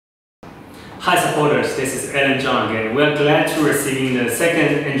Hi supporters, this is Alan John again. We are glad to receiving the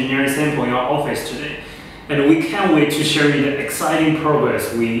second engineering sample in our office today. And we can't wait to share you the exciting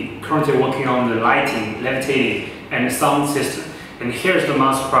progress we currently working on the lighting, levitating, and sound system. And here's the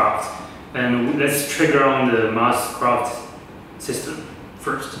mouse craft. And let's trigger on the mouse craft system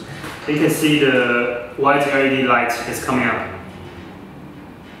first. You can see the white LED light is coming up.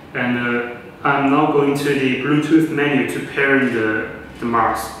 And I'm now going to the Bluetooth menu to pair the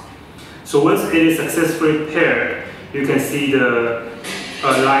mouse. So once it is successfully paired, you can see the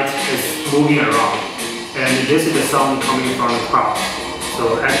light is moving around. And this is the sound coming from the craft.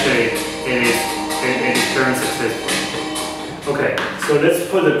 So actually it is pairing successfully. Okay, so let's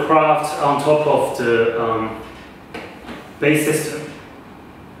put the craft on top of the base system.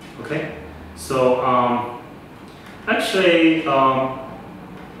 Okay, so actually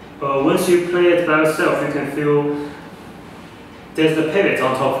once you play it by yourself, you can feel there's the pivot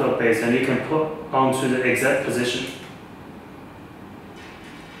on top of the base, and you can put onto the exact position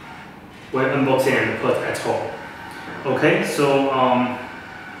when unboxing and put at home. Okay, so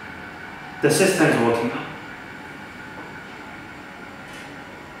the system is working now.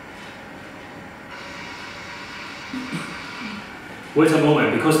 Wait a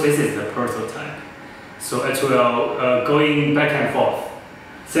moment, because this is the prototype, so it will going back and forth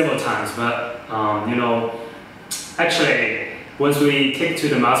several times. But you know, actually, once we kick to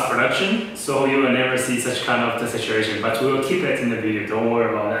the mass production, so you will never see such kind of the situation, but we will keep it in the video, don't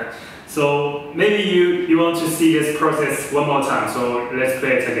worry about that. So maybe you want to see this process one more time, so let's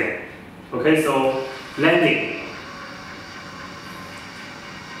play it again. Okay, so landing.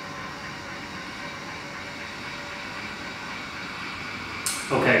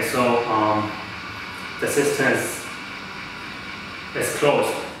 Okay, so the system is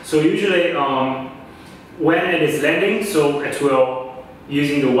closed. So usually when it is landing, so it will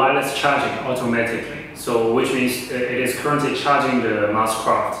using the wireless charging automatically. So which means it is currently charging the mouse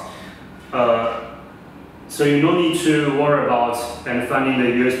craft. So you don't need to worry about and finding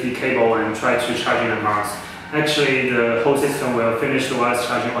the USB cable and try to charging the mouse. Actually, the whole system will finish the wireless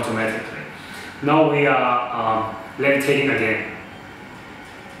charging automatically. Now we are levitating again.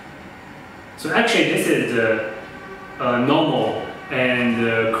 So actually, this is the normal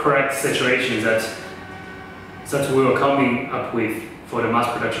and correct situation that we were coming up with for the mass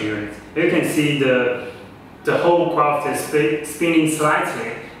production unit. You can see the whole craft is spinning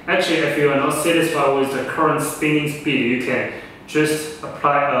slightly. Actually, if you are not satisfied with the current spinning speed, you can just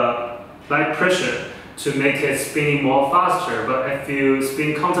apply a light pressure to make it spinning more faster. But if you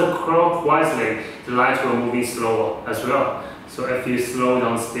spin counterclockwise, the light will move slower as well. So if you slow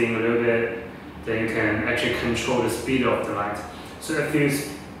down spinning a little bit, then you can actually control the speed of the light. So if you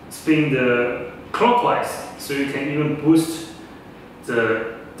spin the clockwise, so you can even boost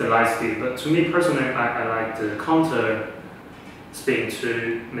the light speed. But to me personally, I like the counter spin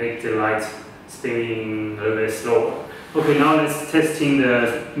to make the light spinning a little bit slower. Okay, now let's testing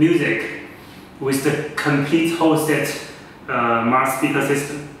the music with the complete whole set Mars speaker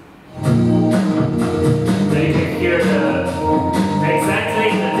system. Then you can hear exactly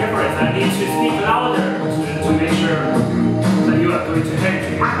the difference. I need to speak louder to make sure that you are going to hear it.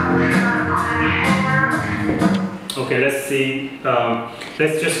 Okay, let's see.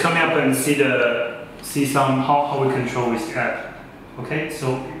 Let's just come up and see some how we control with the app. Okay,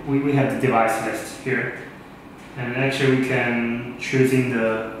 so we have the device list here, and actually we can choosing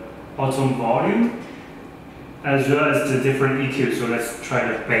the auto volume as well as the different EQ. So let's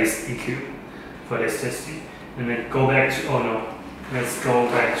try the bass EQ for this testing, and then go back to let's go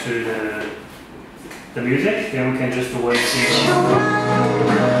back to the music. Then we can just wait here.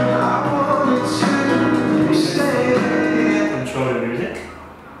 Control the music.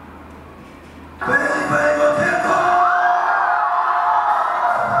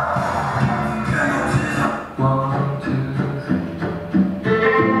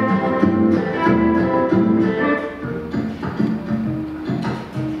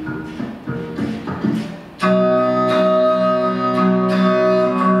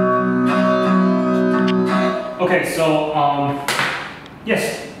 Okay, so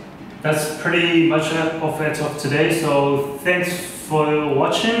yes, that's pretty much of it of today. So thanks for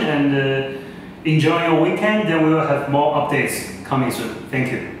watching and enjoy your weekend. Then we will have more updates coming soon.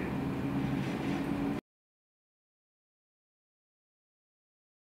 Thank you.